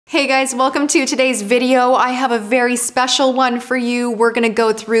Hey guys, welcome to today's video. I have a very special one for you. We're gonna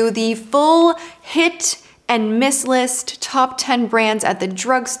go through the full hit and miss list, top 10 brands at the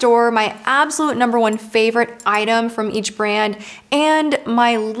drugstore, my absolute #1 favorite item from each brand, and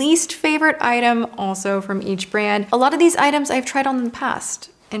my least favorite item also from each brand. A lot of these items I've tried on in the past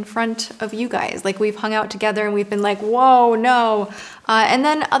in front of you guys. Like we've hung out together and we've been like, whoa, no. And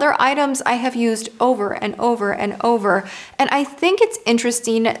then other items I have used over and over and over. And I think it's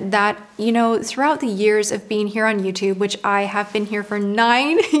interesting that, you know, throughout the years of being here on YouTube, which I have been here for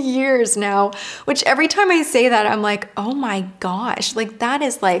 9 years now, which every time I say that, I'm like, oh my gosh, like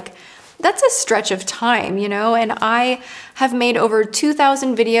that's a stretch of time, you know? And I have made over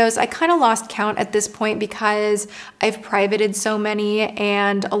 2,000 videos. I kind of lost count at this point because I've privated so many,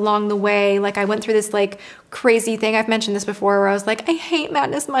 and along the way, like I went through this like crazy thing. I've mentioned this before where I was like, I hate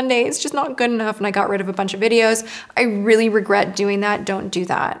Madness Monday. It's just not good enough. And I got rid of a bunch of videos. I really regret doing that. Don't do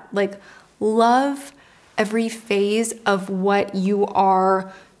that. Like, love every phase of what you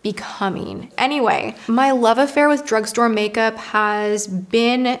are becoming. Anyway, my love affair with drugstore makeup has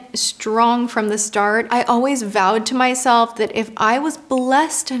been strong from the start. I always vowed to myself that if I was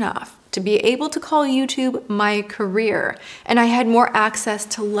blessed enough to be able to call YouTube my career and I had more access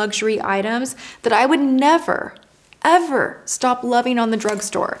to luxury items, that I would never, ever stop loving on the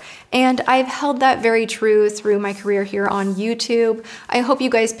drugstore. And I've held that very true through my career here on YouTube. I hope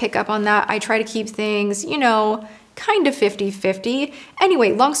you guys pick up on that. I try to keep things, you know, kind of 50-50.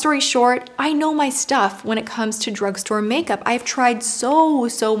 Anyway, long story short, I know my stuff when it comes to drugstore makeup. I've tried so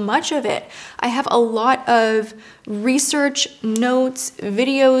much of it. I have a lot of research, notes,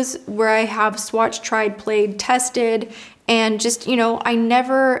 videos where I have swatched, tried, played, tested, and just, you know, I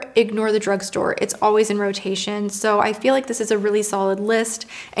never ignore the drugstore. It's always in rotation. So I feel like this is a really solid list,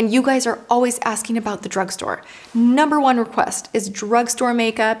 and you guys are always asking about the drugstore. #1 request is drugstore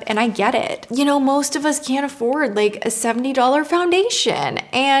makeup, and I get it. You know, most of us can't afford like a $70 foundation,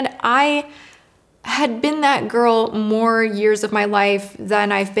 and I had been that girl more years of my life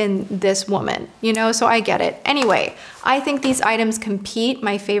than I've been this woman, you know, so I get it. Anyway, I think these items compete,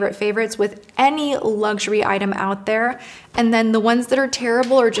 my favorites, with any luxury item out there. And then the ones that are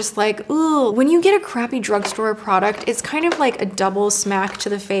terrible are just like, ooh, when you get a crappy drugstore product, it's kind of like a double smack to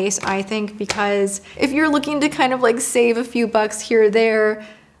the face, I think, because if you're looking to kind of like save a few bucks here or there,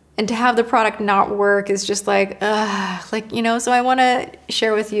 and to have the product not work is just like, ugh, like, you know, so I wanna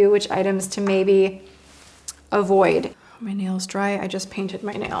share with you which items to maybe avoid. My nails dry, I just painted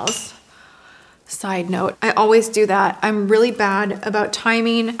my nails. Side note, I always do that. I'm really bad about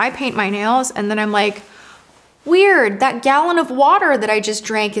timing. I paint my nails and then I'm like, weird, that gallon of water that I just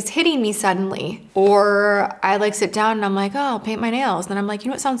drank is hitting me suddenly. Or I like sit down and I'm like, oh, I'll paint my nails. And then I'm like, you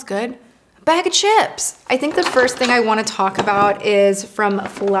know what sounds good? Bag of chips. I think the first thing I want to talk about is from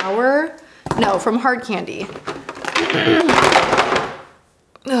Hard Candy.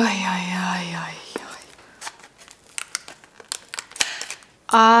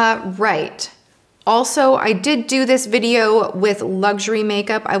 Right. Also, I did do this video with luxury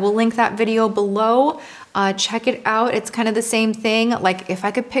makeup. I will link that video below. Check it out. It's kind of the same thing. Like if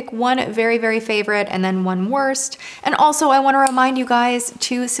I could pick one very favorite and then one worst. And also I want to remind you guys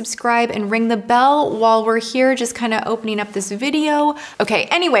to subscribe and ring the bell while we're here, just kind of opening up this video. Okay,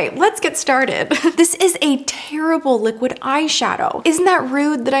 anyway, let's get started. This is a terrible liquid eyeshadow. Isn't that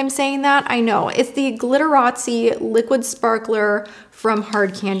rude that I'm saying that? I know. It's the Glitterazzi Liquid Sparkler from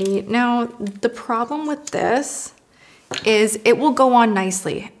Hard Candy. Now, the problem with this is it will go on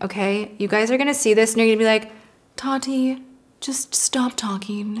nicely, okay? You guys are gonna see this and you're gonna be like, Tati, just stop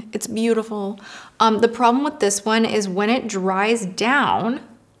talking. It's beautiful. The problem with this one is when it dries down,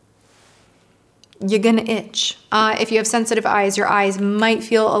 you're gonna itch. If you have sensitive eyes, your eyes might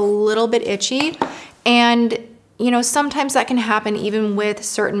feel a little bit itchy. And you know, sometimes that can happen even with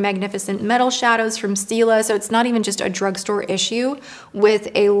certain Magnificent Metal shadows from Stila, so it's not even just a drugstore issue with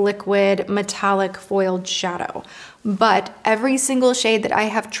a liquid metallic foiled shadow. But every single shade that I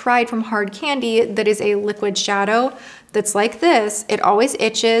have tried from Hard Candy that is a liquid shadow that's like this, it always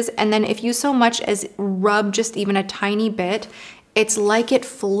itches, and then if you so much as rub just even a tiny bit, it's like it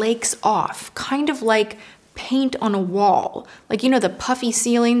flakes off, kind of like paint on a wall. Like, you know, the puffy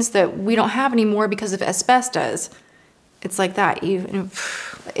ceilings that we don't have anymore because of asbestos. It's like that.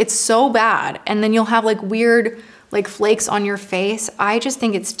 It's so bad. And then you'll have like weird like flakes on your face. I just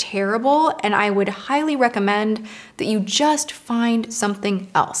think it's terrible, and I would highly recommend that you just find something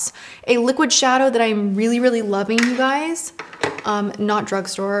else. A liquid shadow that I'm really loving, you guys, not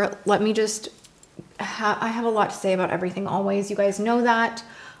drugstore. Let me just, I have a lot to say about everything always. You guys know that.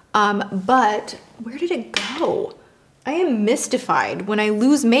 But where did it go? I am mystified when I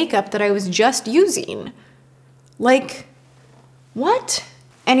lose makeup that I was just using. Like, what?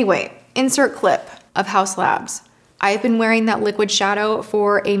 Anyway, insert clip of Haus Labs. I've been wearing that liquid shadow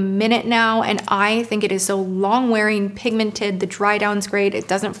for a minute now, and I think it is so long wearing, pigmented, the dry down's great, it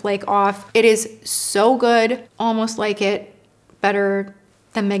doesn't flake off. It is so good, almost like it, better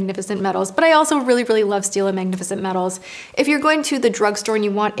than Magnificent Metals, but I also really, really love Stila Magnificent Metals. If you're going to the drugstore and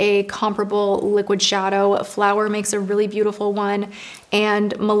you want a comparable liquid shadow, Flower makes a really beautiful one,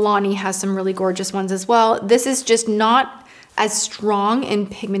 and Milani has some really gorgeous ones as well. This is just not as strong in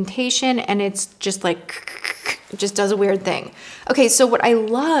pigmentation, and it's just like, it just does a weird thing. Okay, so what I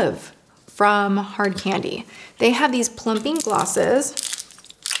love from Hard Candy, they have these plumping glosses.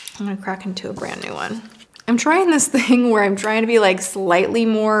 I'm gonna crack into a brand new one. I'm trying this thing where I'm trying to be like slightly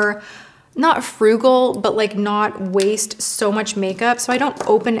more, not frugal, but like not waste so much makeup. So I don't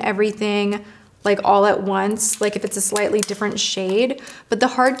open everything like all at once, like if it's a slightly different shade. But the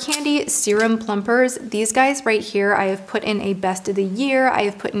Hard Candy Serum Plumpers, these guys right here, I have put in a best of the year. I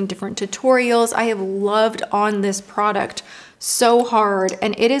have put in different tutorials. I have loved on this product so hard,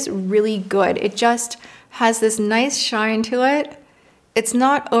 and it is really good. It just has this nice shine to it. It's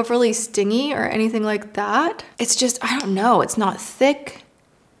not overly stingy or anything like that. It's just, I don't know, it's not thick,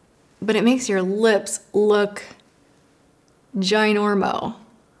 but it makes your lips look ginormo.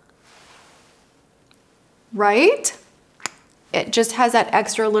 Right? It just has that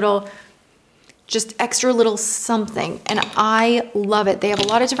extra little something, and I love it. They have a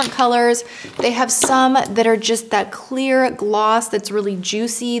lot of different colors. They have some that are just that clear gloss that's really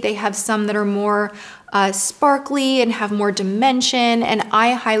juicy. They have some that are more sparkly and have more dimension, and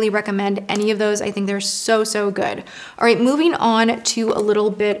I highly recommend any of those. I think they're so, so good. All right, moving on to a little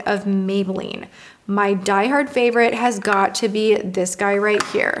bit of Maybelline. My diehard favorite has got to be this guy right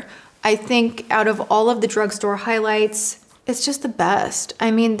here. I think out of all of the drugstore highlights, it's just the best.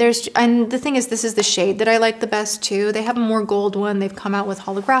 I mean, and the thing is, this is the shade that I like the best too. They have a more gold one. They've come out with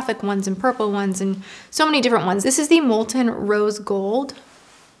holographic ones and purple ones and so many different ones. This is the Molten Rose Gold,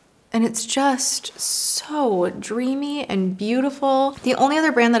 and it's just so dreamy and beautiful. The only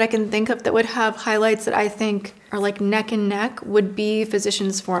other brand that I can think of that would have highlights that I think are like neck and neck would be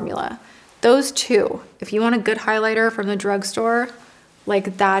Physicians Formula. Those two, if you want a good highlighter from the drugstore,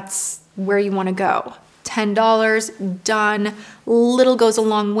 like that's where you want to go. $10, done. Little goes a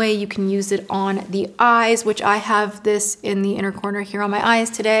long way. You can use it on the eyes, which I have this in the inner corner here on my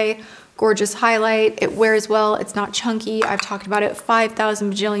eyes today. Gorgeous highlight. It wears well. It's not chunky. I've talked about it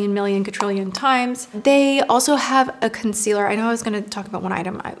 5,000 bajillion million quadrillion times. They also have a concealer. I know I was going to talk about one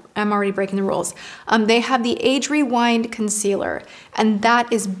item. I'm already breaking the rules. They have the Age Rewind Concealer, and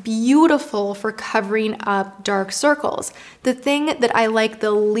that is beautiful for covering up dark circles. The thing that I like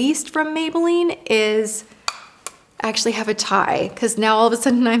the least from Maybelline is actually have a tie, because now all of a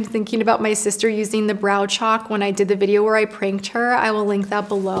sudden I'm thinking about my sister using the brow chalk when I did the video where I pranked her. I will link that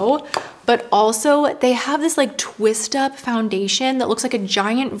below. But also they have this like twist up foundation that looks like a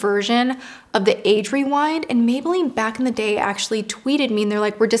giant version of the Age Rewind, and Maybelline back in the day actually tweeted me and they're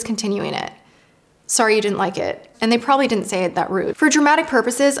like, we're discontinuing it. Sorry you didn't like it. And they probably didn't say it that rude. For dramatic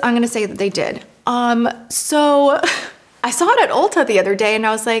purposes, I'm gonna say that they did. So I saw it at Ulta the other day and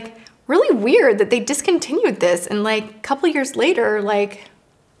I was like, really weird that they discontinued this, and like a couple years later, like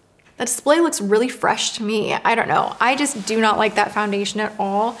that display looks really fresh to me. I don't know. I just do not like that foundation at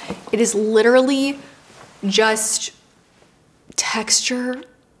all. It is literally just texture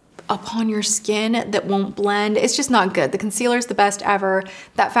upon your skin that won't blend. It's just not good. The concealer is the best ever.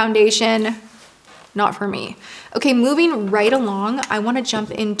 That foundation, not for me. Okay, moving right along, I want to jump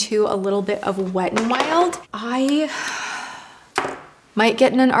into a little bit of Wet n Wild. I might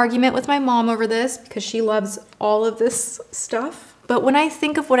get in an argument with my mom over this because she loves all of this stuff. But when I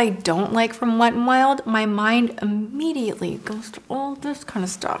think of what I don't like from Wet n Wild, my mind immediately goes to all this kind of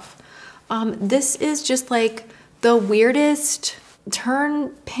stuff. This is just like the weirdest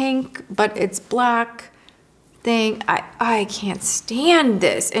turn pink, but it's black thing. I can't stand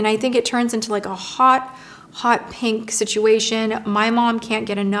this. And I think it turns into like a hot pink situation. My mom can't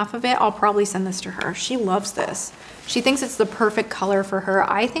get enough of it. I'll probably send this to her. She loves this. She thinks it's the perfect color for her.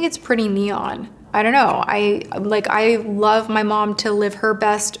 I think it's pretty neon. I don't know. I love my mom to live her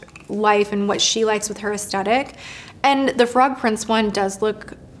best life and what she likes with her aesthetic. And the Frog Prince one does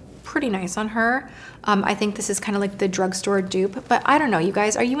look pretty nice on her. I think this is kind of like the drugstore dupe, but I don't know, you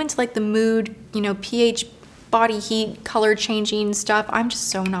guys, are you into like the mood, you know, pH, body heat, color changing stuff? I'm just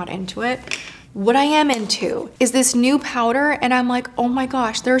so not into it. What I am into is this new powder, and I'm like, oh my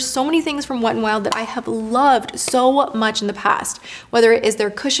gosh, there are so many things from Wet n Wild that I have loved so much in the past, whether it is their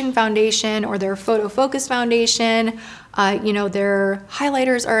cushion foundation or their photo focus foundation. You know, their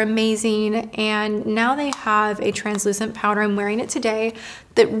highlighters are amazing, and now they have a translucent powder, I'm wearing it today,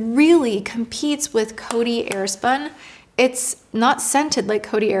 that really competes with Coty Airspun. It's not scented like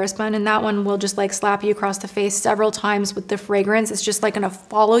Coty Airspun, and that one will just like slap you across the face several times with the fragrance. It's just like gonna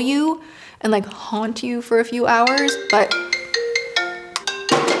follow you and like haunt you for a few hours, but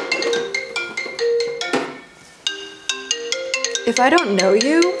if I don't know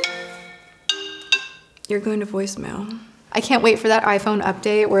you, you're going to voicemail. I can't wait for that iPhone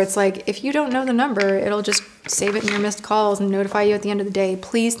update where it's like, if you don't know the number, it'll just save it in your missed calls and notify you at the end of the day.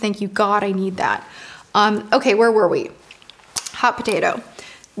 Please, thank you, God, I need that. Okay, where were we? Hot potato.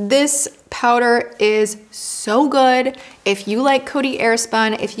 This powder is so good. If you like Coty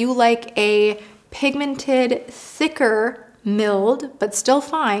Airspun, if you like a pigmented, thicker, milled, but still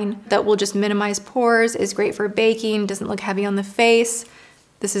fine, that will just minimize pores, is great for baking, doesn't look heavy on the face.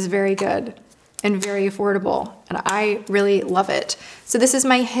 This is very good and very affordable, and I really love it. So this is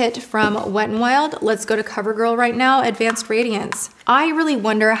my hit from Wet n Wild. Let's go to CoverGirl right now, Advanced Radiance. I really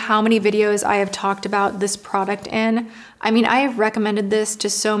wonder how many videos I have talked about this product in. I mean, I have recommended this to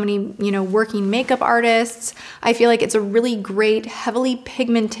so many, you know, working makeup artists. I feel like it's a really great, heavily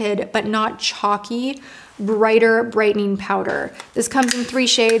pigmented, but not chalky, brighter brightening powder. This comes in 3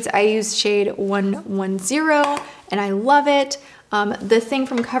 shades. I use shade 110, and I love it. The thing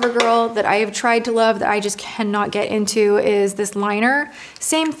from CoverGirl that I have tried to love that I just cannot get into is this liner.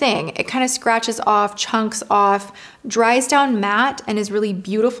 Same thing, it kind of scratches off, chunks off, dries down matte, and is really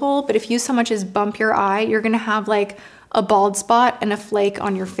beautiful, but if you so much as bump your eye, you're gonna have like a bald spot and a flake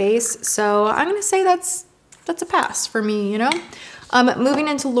on your face. So I'm gonna say that's a pass for me, you know? Moving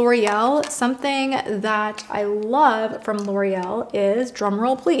into L'Oreal, something that I love from L'Oreal is,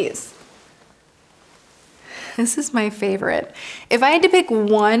 drumroll please, this is my favorite. If I had to pick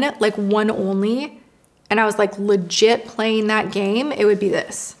one, like one only, and I was like legit playing that game, it would be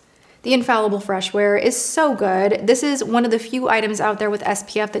this. The Infallible Fresh Wear is so good. This is one of the few items out there with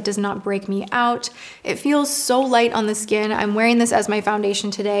SPF that does not break me out. It feels so light on the skin. I'm wearing this as my foundation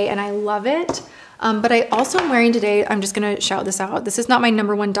today, and I love it. But I also am wearing today, I'm just gonna shout this out. This is not my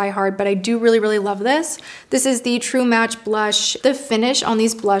 #1 diehard, but I do really, really love this. This is the True Match blush. The finish on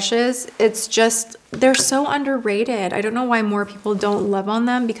these blushes, it's just, they're so underrated. I don't know why more people don't love on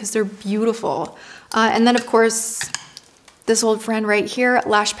them because they're beautiful. And then of course, this old friend right here,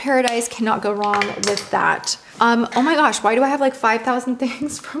 Lash Paradise, cannot go wrong with that. Oh my gosh, why do I have like 5,000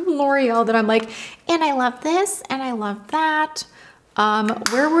 things from L'Oreal that I'm like, and I love this, and I love that.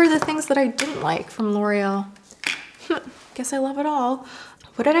 Where were the things that I didn't like from L'Oreal? Guess I love it all.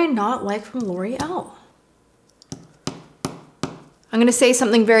 What did I not like from L'Oreal? I'm gonna say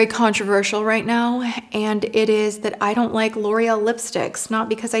something very controversial right now, and it is that I don't like L'Oreal lipsticks, not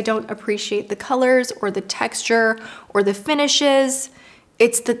because I don't appreciate the colors or the texture or the finishes.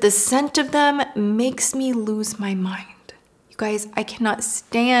 It's that the scent of them makes me lose my mind. You guys, I cannot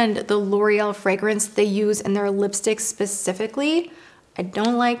stand the L'Oreal fragrance they use in their lipsticks specifically. I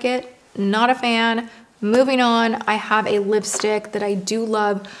don't like it, not a fan. Moving on, I have a lipstick that I do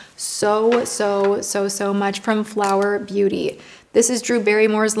love so much from Flower Beauty. This is Drew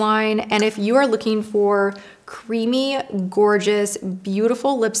Barrymore's line, and if you are looking for creamy, gorgeous,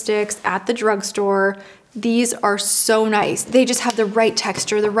 beautiful lipsticks at the drugstore, these are so nice. They just have the right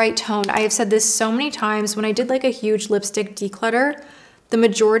texture, the right tone. I have said this so many times when I did like a huge lipstick declutter. The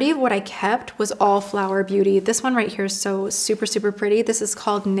majority of what I kept was all Flower Beauty. This one right here is so super pretty. This is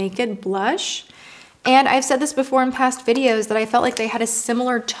called Naked Blush. And I've said this before in past videos that I felt like they had a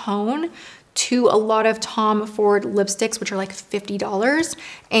similar tone to a lot of Tom Ford lipsticks, which are like $50,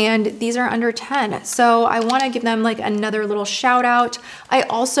 and these are under 10. So I wanna give them like another little shout out. I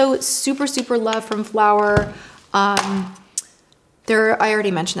also super love from Flower, I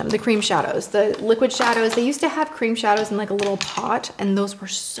already mentioned them, the cream shadows, the liquid shadows. They used to have cream shadows in like a little pot, and those were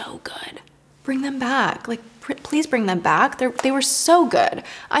so good. Bring them back, like please bring them back. They were so good.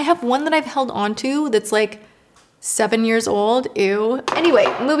 I have one that I've held on to that's like 7 years old, ew.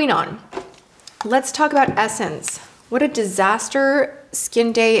 Anyway, moving on. Let's talk about Essence. What a disaster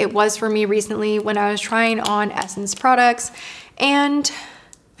skin day it was for me recently when I was trying on Essence products, and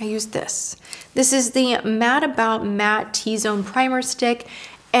I used this. This is the Mad About Matte T-Zone Primer Stick,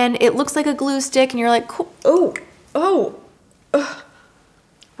 and it looks like a glue stick, and you're like, cool. Oh,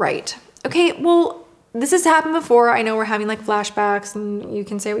 right. Okay, well, this has happened before. I know we're having like flashbacks and you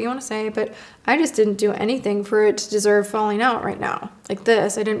can say what you want to say, but I just didn't do anything for it to deserve falling out right now. Like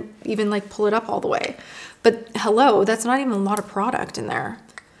this, I didn't even like pull it up all the way. But hello, that's not even a lot of product in there.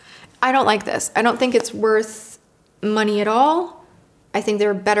 I don't like this. I don't think it's worth money at all. I think there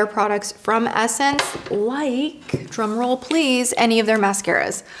are better products from Essence, like, drumroll please, any of their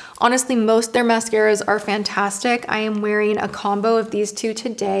mascaras. Honestly, most of their mascaras are fantastic. I am wearing a combo of these two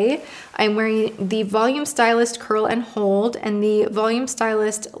today. I'm wearing the Volume Stylist Curl and Hold and the Volume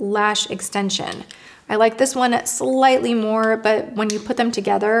Stylist Lash Extension. I like this one slightly more, but when you put them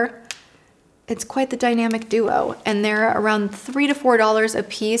together, it's quite the dynamic duo, and they're around $3 to $4 a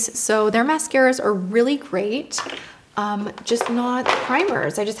piece, so their mascaras are really great. Just not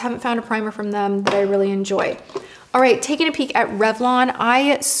primers. I just haven't found a primer from them that I really enjoy. All right, taking a peek at Revlon.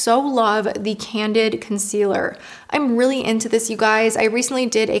 I so love the Candid Concealer. I'm really into this, you guys. I recently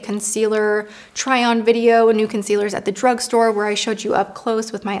did a concealer try-on video, new concealers at the drugstore, where I showed you up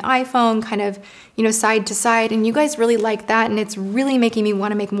close with my iPhone, kind of, you know, side to side, and you guys really like that, and it's really making me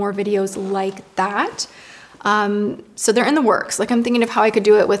want to make more videos like that. So they're in the works. Like, I'm thinking of how I could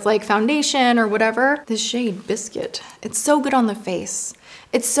do it with like foundation or whatever. This shade Biscuit, it's so good on the face.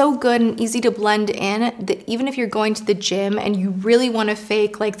 It's so good and easy to blend in that even if you're going to the gym and you really want to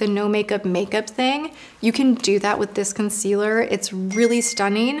fake like the no makeup thing, you can do that with this concealer. It's really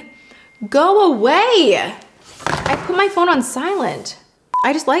stunning. Go away! I put my phone on silent.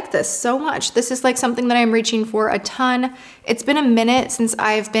 I just like this so much. This is like something that I'm reaching for a ton. It's been a minute since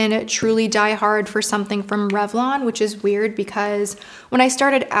I've been truly diehard for something from Revlon, which is weird because when I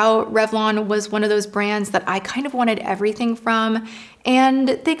started out, Revlon was one of those brands that I kind of wanted everything from. And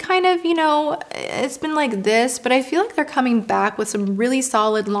they kind of, you know, it's been like this, but I feel like they're coming back with some really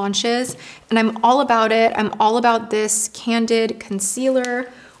solid launches, and I'm all about it. I'm all about this Candid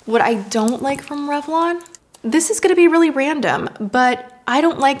Concealer. What I don't like from Revlon, this is gonna be really random, but I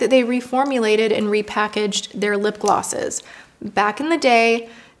don't like that they reformulated and repackaged their lip glosses. Back in the day,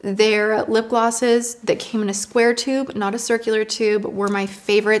 their lip glosses that came in a square tube, not a circular tube, were my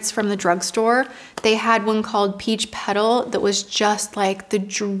favorites from the drugstore. They had one called Peach Petal that was just like the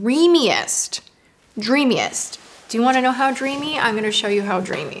dreamiest. Dreamiest. Do you wanna know how dreamy? I'm gonna show you how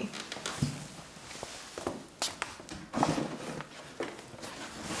dreamy.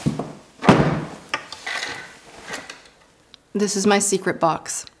 This is my secret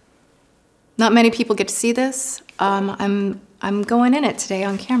box. Not many people get to see this. I'm going in it today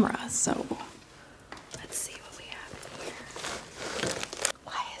on camera, so let's see what we have here.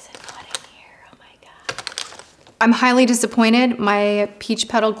 Why is it not in here? Oh my God. I'm highly disappointed. My Peach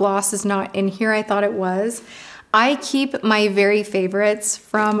Petal gloss is not in here. I thought it was. I keep my very favorites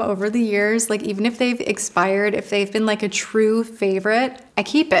from over the years, like even if they've expired, if they've been like a true favorite, I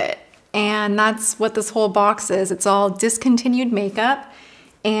keep it. And that's what this whole box is. It's all discontinued makeup,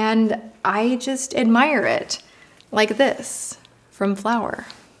 and I just admire it. Like this from Flower.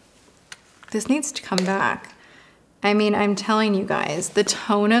 This needs to come back. I mean, I'm telling you guys, the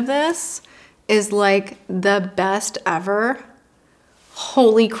tone of this is like the best ever.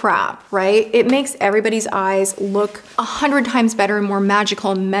 Holy crap, right? It makes everybody's eyes look 100 times better and more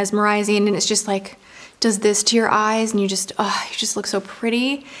magical and mesmerizing, and it's just like, does this to your eyes, and you just look so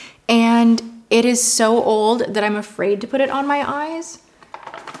pretty. And it is so old that I'm afraid to put it on my eyes.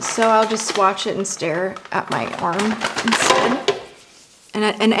 So I'll just swatch it and stare at my arm instead.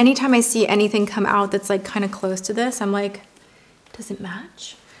 And anytime I see anything come out that's like kind of close to this, I'm like, does it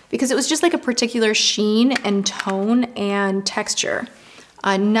match? Because it was just like a particular sheen and tone and texture.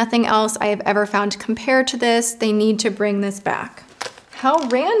 Nothing else I have ever found to compare to this. They need to bring this back. How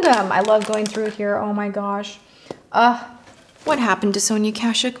random. I love going through here. Oh my gosh. What happened to Sonia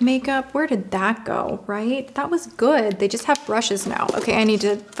Kashuk makeup? Where did that go, right? That was good. They just have brushes now. Okay, I need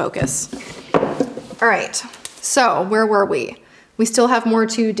to focus. All right, so where were we? We still have more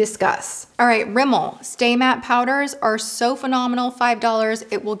to discuss. All right, Rimmel Stay Matte powders are so phenomenal, $5.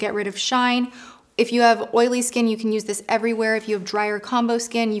 It will get rid of shine. If you have oily skin, you can use this everywhere. If you have drier combo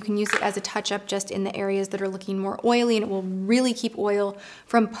skin, you can use it as a touch-up just in the areas that are looking more oily, and it will really keep oil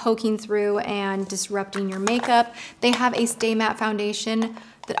from poking through and disrupting your makeup. They have a Stay Matte foundation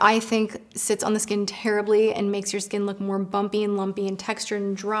that I think sits on the skin terribly and makes your skin look more bumpy and lumpy and textured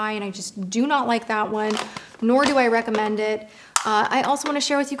and dry, and I just do not like that one, nor do I recommend it. I also want to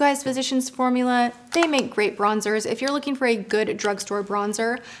share with you guys Physicians Formula. They make great bronzers. If you're looking for a good drugstore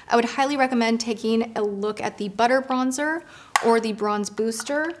bronzer, I would highly recommend taking a look at the Butter Bronzer or the Bronze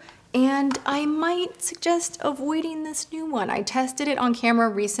Booster. And I might suggest avoiding this new one. I tested it on camera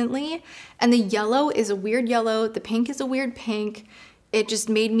recently, and the yellow is a weird yellow. The pink is a weird pink. It just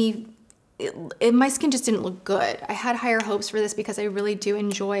made me my skin just didn't look good. I had higher hopes for this because I really do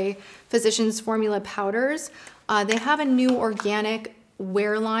enjoy Physicians Formula powders. They have a new organic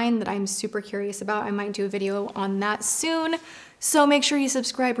wear line that I'm super curious about. I might do a video on that soon. So make sure you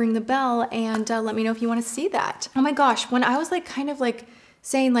subscribe, ring the bell, and let me know if you want to see that. Oh my gosh, when I was like kind of like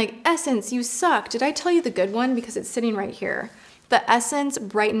saying like, Essence, you suck, did I tell you the good one? Because it's sitting right here. The Essence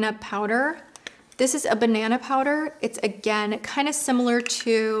Brighten Up Powder. This is a banana powder. It's again kind of similar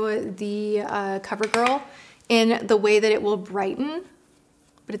to the CoverGirl in the way that it will brighten,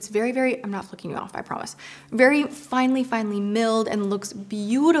 but it's very, very, I'm not flicking you off, I promise. Very finely milled and looks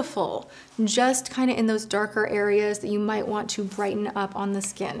beautiful, just kind of in those darker areas that you might want to brighten up on the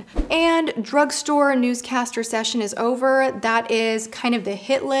skin. And drugstore newscaster session is over. That is kind of the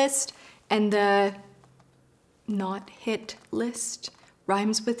hit list and the not hit list.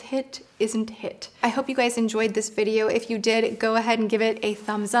 Rhymes with hit, isn't hit. I hope you guys enjoyed this video. If you did, go ahead and give it a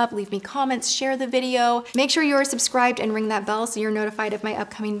thumbs up, leave me comments, share the video. Make sure you are subscribed and ring that bell so you're notified of my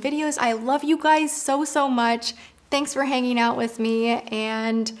upcoming videos. I love you guys so, so much. Thanks for hanging out with me,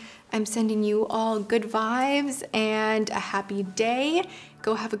 and I'm sending you all good vibes and a happy day.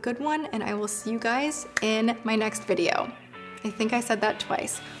 Go have a good one, and I will see you guys in my next video. I think I said that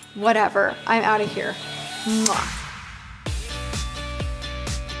twice. Whatever, I'm out of here. Mwah.